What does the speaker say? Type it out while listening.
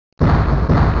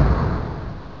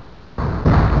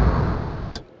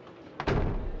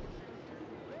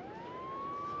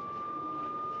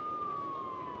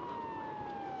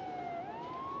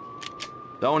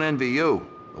Don't envy you.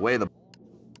 The way the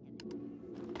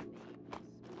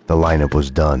lineup was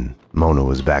done. Mona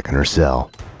was back in her cell.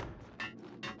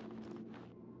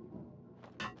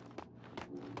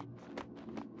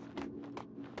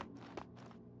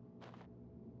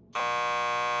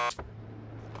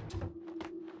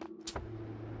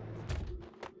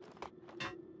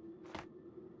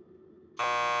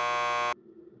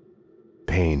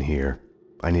 Payne here.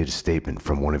 I need a statement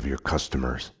from one of your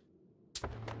customers.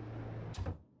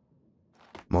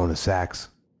 Mona Sachs.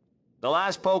 The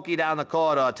last pokey down the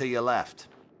corridor to your left.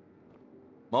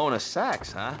 Mona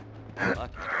Sachs, huh? Lucky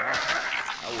guy.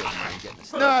 I wouldn't mind getting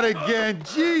a... Not again!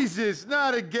 Jesus,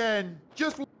 not again!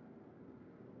 Just...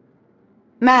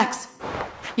 Max,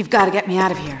 you've got to get me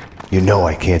out of here. You know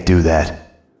I can't do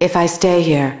that. If I stay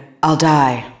here, I'll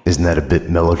die. Isn't that a bit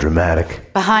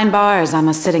melodramatic? Behind bars, I'm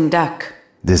a sitting duck.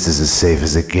 This is as safe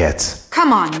as it gets.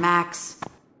 Come on, Max.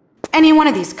 Any one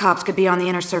of these cops could be on the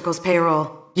Inner Circle's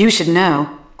payroll. You should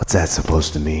know. What's that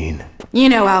supposed to mean? You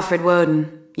know Alfred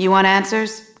Woden. You want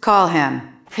answers? Call him.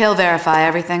 He'll verify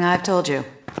everything I've told you.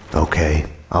 Okay,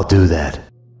 I'll do that.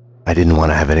 I didn't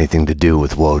want to have anything to do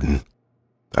with Woden.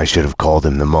 I should have called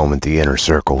him the moment the Inner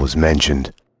Circle was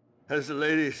mentioned. As the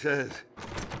lady says,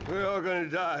 we're all gonna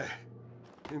die.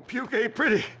 And puke ain't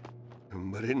pretty,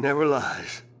 but it never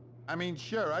lies. I mean,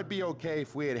 sure, I'd be okay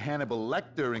if we had Hannibal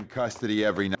Lecter in custody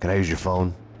every night. Can I use your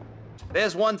phone?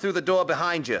 There's one through the door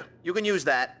behind you. You can use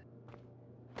that.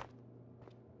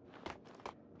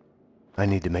 I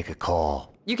need to make a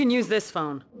call. You can use this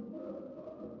phone.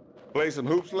 Play some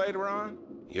hoops later on?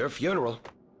 Your funeral.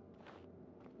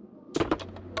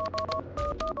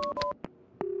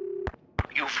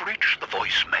 You've reached the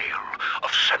voicemail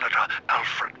of Senator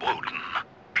Alfred Woden.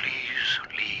 Please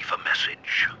leave a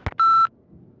message.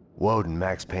 Woden,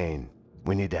 Max Payne.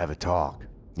 We need to have a talk.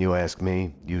 You ask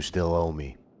me, you still owe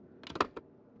me.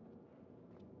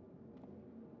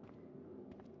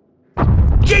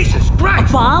 Jesus Christ!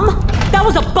 A bomb? That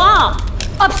was a bomb!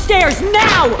 Upstairs,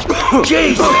 now!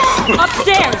 Jesus!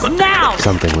 Upstairs, now!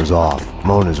 Something was off.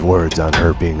 Mona's words on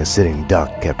her being a sitting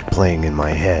duck kept playing in my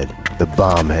head. The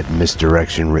bomb had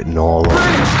misdirection written all over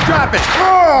it. Drop it!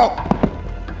 Oh!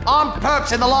 Armed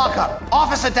perps in the lockup.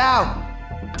 Officer down.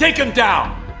 Take him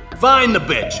down! Find the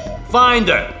bitch! Find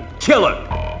her! Kill her!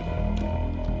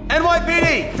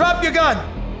 NYPD, drop your gun!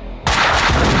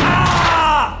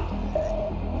 Ah!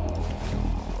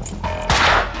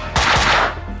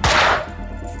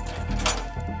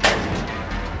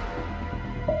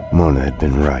 Mona had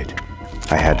been right.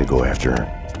 I had to go after her.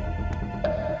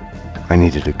 I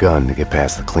needed a gun to get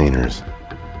past the cleaners.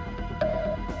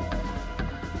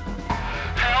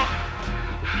 Help!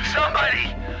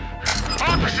 Somebody!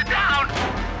 Officer down!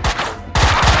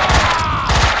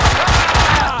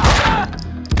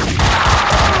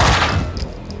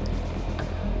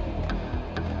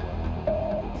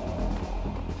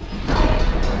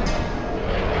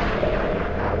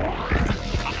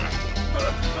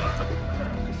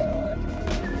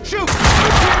 Shoot!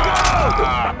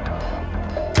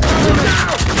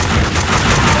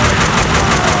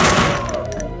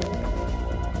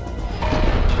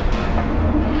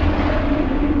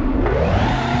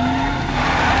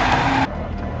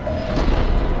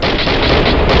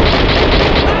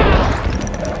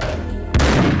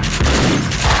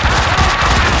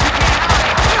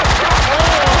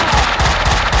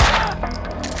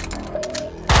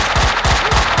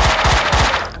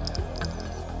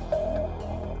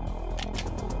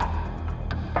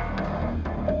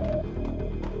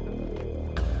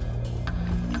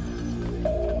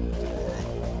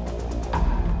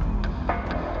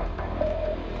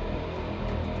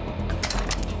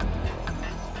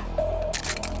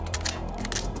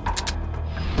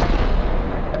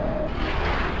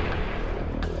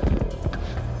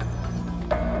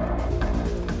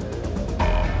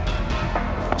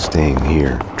 Staying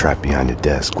here, trapped behind a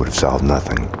desk, would have solved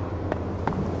nothing.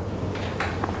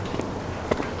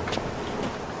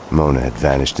 Mona had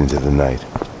vanished into the night.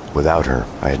 Without her,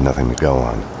 I had nothing to go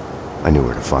on. I knew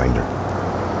where to find her.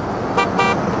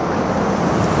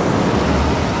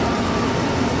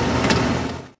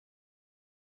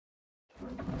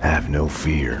 Have no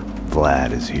fear.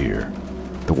 Vlad is here.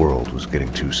 The world was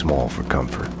getting too small for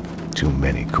comfort. Too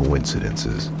many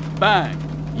coincidences. Bang!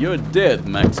 You're dead,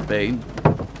 Max Payne.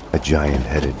 A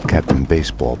giant-headed Captain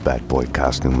Baseball bat boy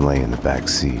costume lay in the back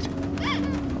seat.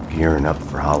 Gearing up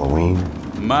for Halloween?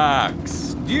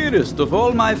 Max, dearest of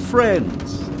all my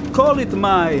friends. Call it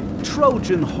my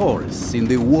Trojan horse in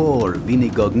the war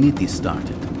Vinigogniti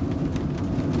started.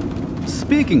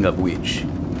 Speaking of which,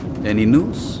 any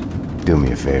news? Do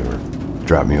me a favor.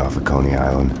 Drop me off at Coney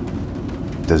Island.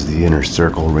 Does the inner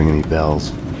circle ring any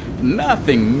bells?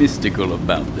 Nothing mystical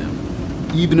about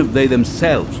them, even if they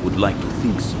themselves would like to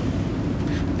think so.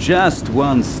 Just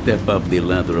one step up the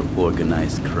ladder of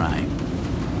organized crime.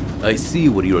 I see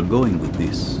where you're going with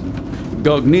this.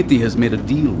 Gogniti has made a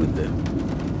deal with them.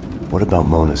 What about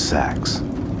Mona Sachs?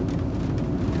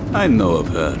 I know of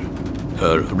her.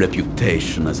 Her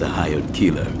reputation as a hired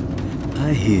killer.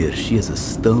 I hear she is a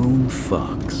stone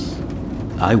fox.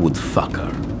 I would fuck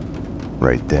her.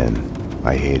 Right then,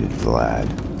 I hated Vlad.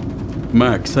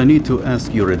 Max, I need to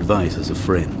ask your advice as a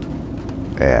friend.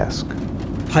 Ask.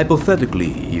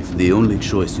 Hypothetically, if the only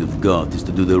choice you've got is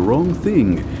to do the wrong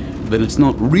thing, then it's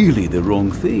not really the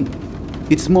wrong thing.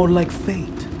 It's more like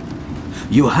fate.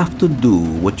 You have to do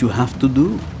what you have to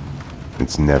do.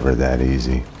 It's never that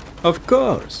easy. Of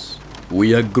course.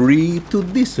 We agree to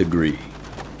disagree.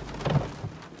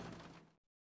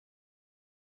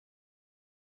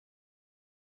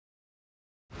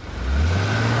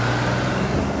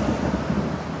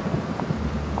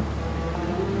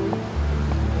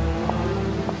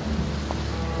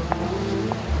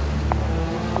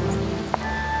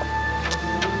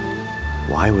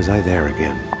 Why was I there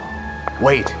again?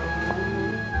 Wait.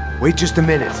 Wait just a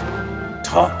minute.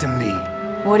 Talk to me.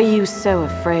 What are you so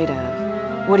afraid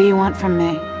of? What do you want from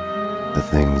me? The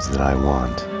Things That I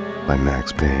Want by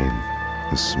Max Payne.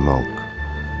 A smoke.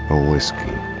 A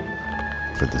whiskey.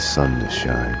 For the sun to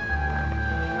shine.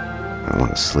 I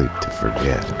want to sleep to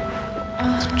forget.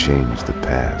 To change the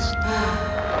past.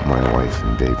 My wife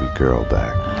and baby girl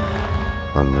back.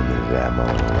 Unlimited ammo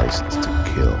and a license to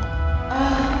kill.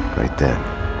 Right then,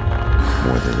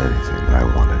 more than anything, I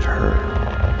wanted her.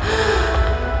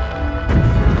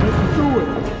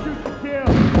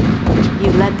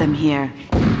 You led them here.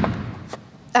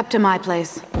 Up to my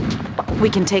place. We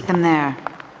can take them there.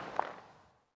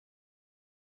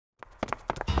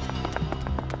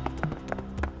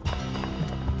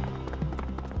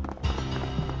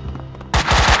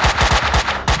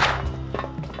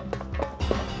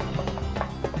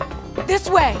 This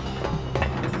way!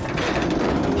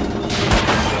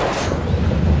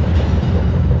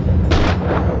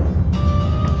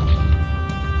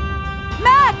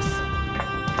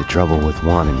 The trouble with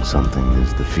wanting something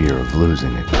is the fear of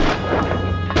losing it.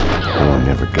 Or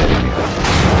never getting it.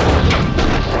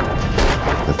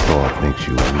 The thought makes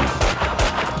you weak.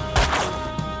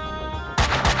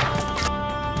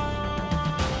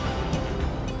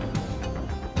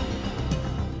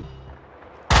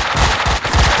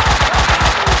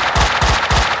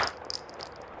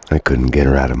 I couldn't get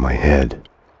her out of my head.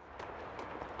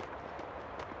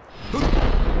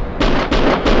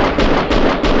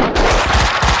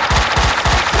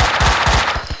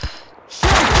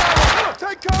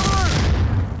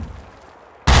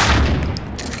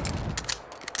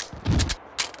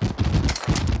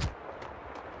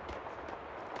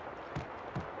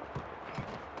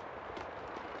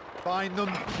 Find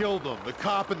them, kill them. The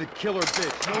cop and the killer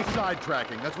bitch. No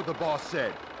sidetracking. That's what the boss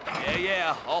said.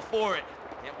 Yeah, all for it.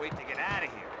 Can't wait to get out of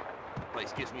here.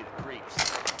 Place gives me the creeps.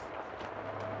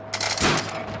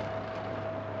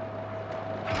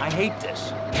 I hate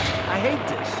this. I hate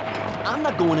this. I'm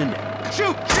not going in there.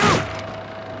 Shoot! Shoot!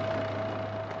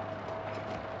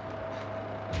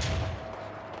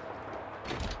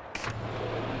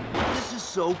 This is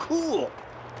so cool.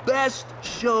 Best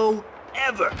show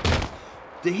ever.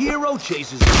 The hero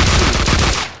chases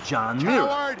John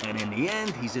Mirror, and in the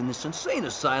end, he's in this insane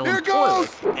asylum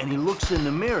toilet, and he looks in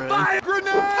the mirror and... Fire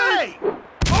grenade! Hey!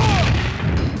 Oh!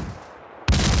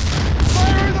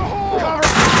 Fire in the hole! Cover!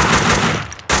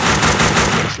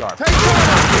 Sharp. Take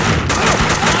cover!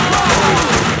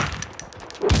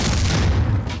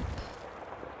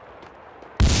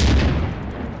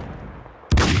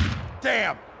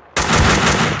 Damn!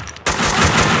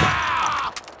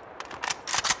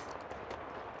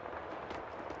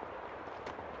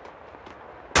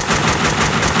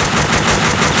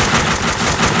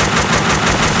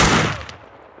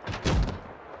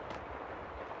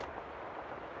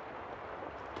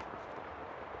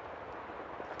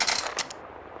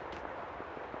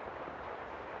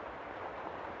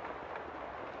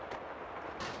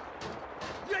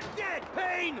 You're dead,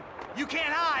 Payne! You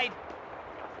can't hide!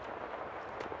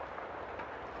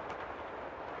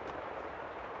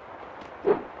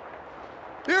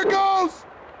 Here goes!